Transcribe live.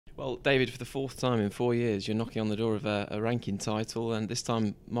Well, David, for the fourth time in 4 years, you're knocking on the door of a ranking title, and this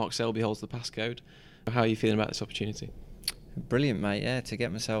time Mark Selby holds the passcode. How are you feeling about this opportunity? Brilliant, mate. Yeah, to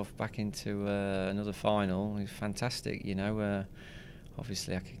get myself back into another final is fantastic.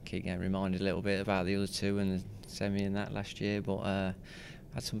 Obviously I could keep getting reminded a little bit about the other two and the semi and that last year, but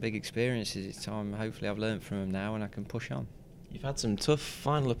had some big experiences. It's time. Hopefully, I've learnt from them now, and I can push on. You've had some tough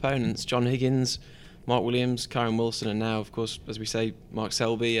final opponents: John Higgins, Mark Williams, Karen Wilson, and now, of course, as we say, Mark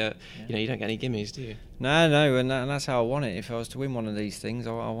Selby. You don't get any gimmies, do you? No, and that's how I want it. If I was to win one of these things,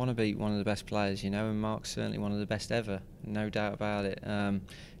 I want to beat one of the best players, and Mark's certainly one of the best ever, no doubt about it.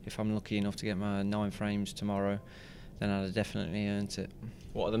 If I'm lucky enough to get my 9 frames tomorrow, then I'd have definitely earned it.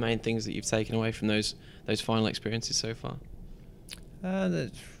 What are the main things that you've taken away from those final experiences so far?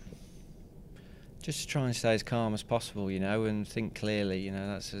 Just to try and stay as calm as possible, and think clearly.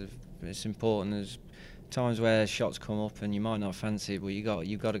 It's important. There's times where shots come up and you might not fancy it, but you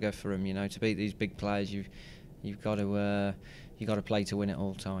got to go for them. To beat these big players, you've got to play to win at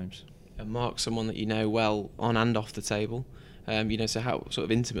all times. And Mark's someone that you know well on and off the table. So how sort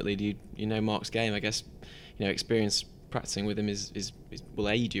of intimately do you know Mark's game? I guess experience practicing with him will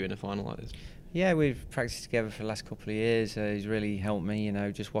aid you in a final like this. Yeah, we've practiced together for the last couple of years. He's really helped me,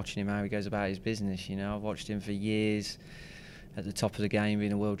 just watching him how he goes about his business. I've watched him for years at the top of the game,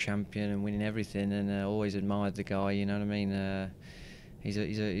 being a world champion and winning everything, and always admired the guy. You know what I mean?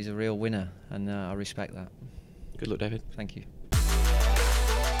 He's a real winner, and I respect that. Good luck, David. Thank you.